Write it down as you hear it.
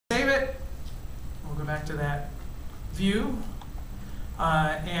go back to that view.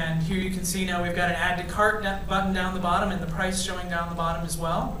 And here you can see now we've got an add to cart button down the bottom and the price showing down the bottom as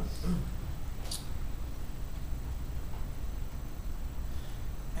well.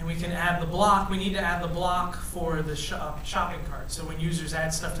 And we can add the block. We need to add the block for the shopping cart. So when users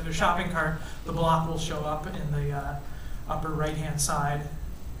add stuff to their shopping cart, the block will show up in the upper right-hand side.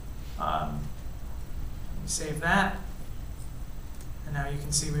 Save that. And now you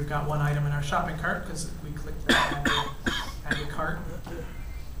can see we've got one item in our shopping cart because we clicked that add to cart.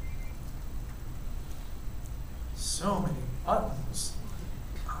 So many buttons,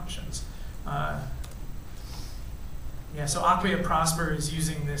 options. Yeah, so Acquia Prosper is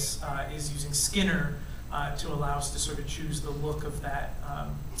using this, using Skinner to allow us to sort of choose the look of that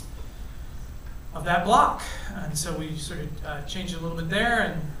block. And so we sort of change it a little bit there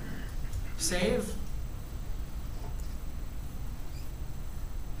and save.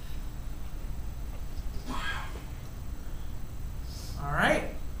 All right,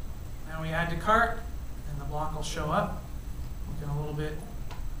 now we add to cart, and the block will show up, looking a little bit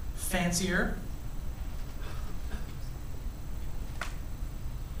fancier.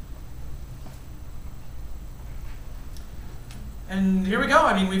 And here we go.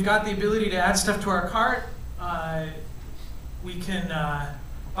 I mean, we've got the ability to add stuff to our cart. We can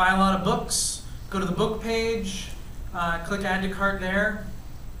buy a lot of books, go to the book page, click add to cart there.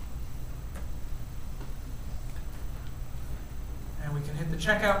 And we can hit the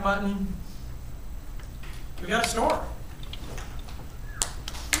checkout button. We got a store.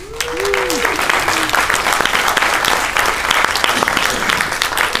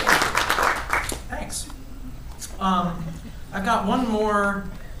 Thanks. I've got one more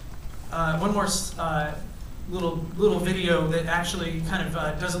little video that actually kind of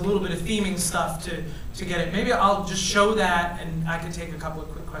does a little bit of theming stuff to get it. Maybe I'll just show that, and I can take a couple of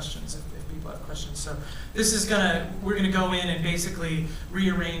quick questions if people have questions. So this is we're gonna go in and basically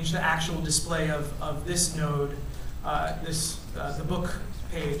rearrange the actual display of this node, the book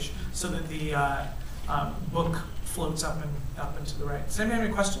page, so that the book floats up and to the right. Does anybody have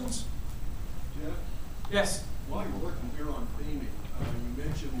any questions? Jeff? Yes. While you're working here on theming, you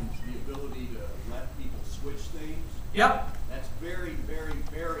mentioned the ability to let people switch themes. Yep. That's very, very,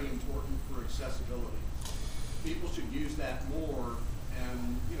 very important for accessibility. People should use that more,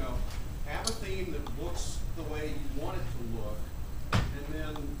 and have a theme that looks the way you want it to look, and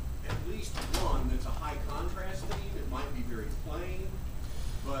then at least one that's a high contrast theme. It might be very plain,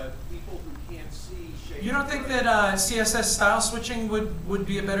 but people who can't see shapes. You don't think that CSS style switching would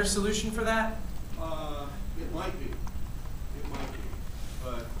be a better solution for that? It might be. It might be.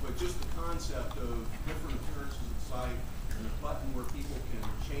 But just the concept of different appearances of the site and a button where people can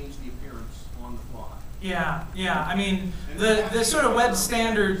change the appearance on the fly. Yeah, yeah. I mean, the sort of web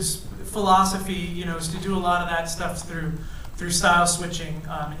standards philosophy, is to do a lot of that stuff through style switching,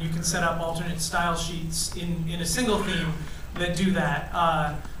 and you can set up alternate style sheets in a single theme that do that.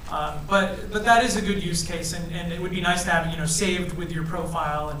 But that is a good use case, and it would be nice to have saved with your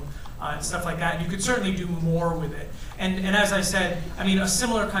profile and stuff like that. And you could certainly do more with it. And as I said, I mean, a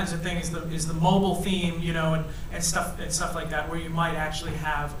similar kinds of thing is the mobile theme, and stuff like that, where you might actually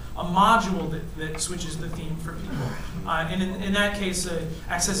have a module that switches the theme for people. And in that case,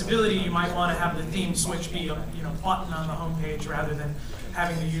 accessibility, you might want to have the theme switch be a button on the home page rather than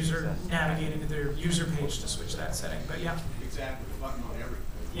having the user navigating to their user page to switch that setting. But yeah. Exactly, the button on everything.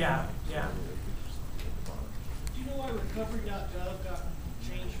 Yeah, yeah. Do you know why recovery.gov got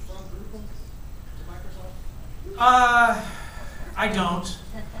changed from Drupal to Microsoft? I don't.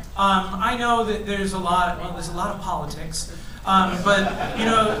 I know that there's a lot of politics,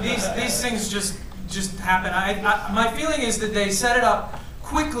 but these things just happen. My feeling is that they set it up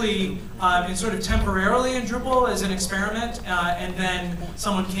quickly and sort of temporarily in Drupal as an experiment, and then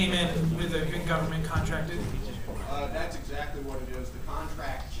someone came in with a government contract. That's exactly what it is. The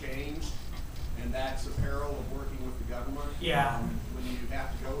contract changed, and that's the peril of working with the government. Yeah. When you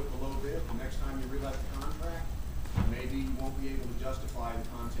have to go with the low bid, the next time you rewrite the contract, maybe you won't be able to justify the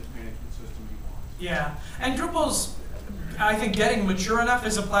content management system you want. Yeah, and Drupal's, I think, getting mature enough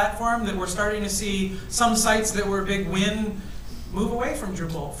as a platform that we're starting to see some sites that were a big win move away from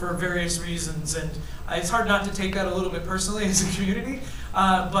Drupal for various reasons, and it's hard not to take that a little bit personally as a community,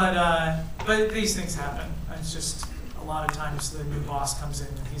 but these things happen. It's just a lot of times the new boss comes in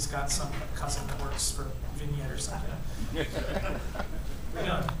and he's got some cousin that works for Vignette or something.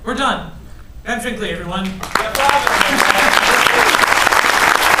 We're done. Ben Finkley, everyone. You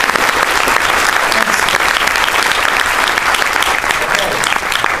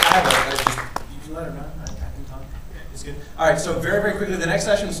can let her know. I can talk. It's good. All right, so very, very quickly, the next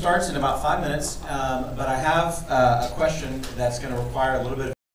session starts in about 5 minutes, but I have a question that's going to require a little bit of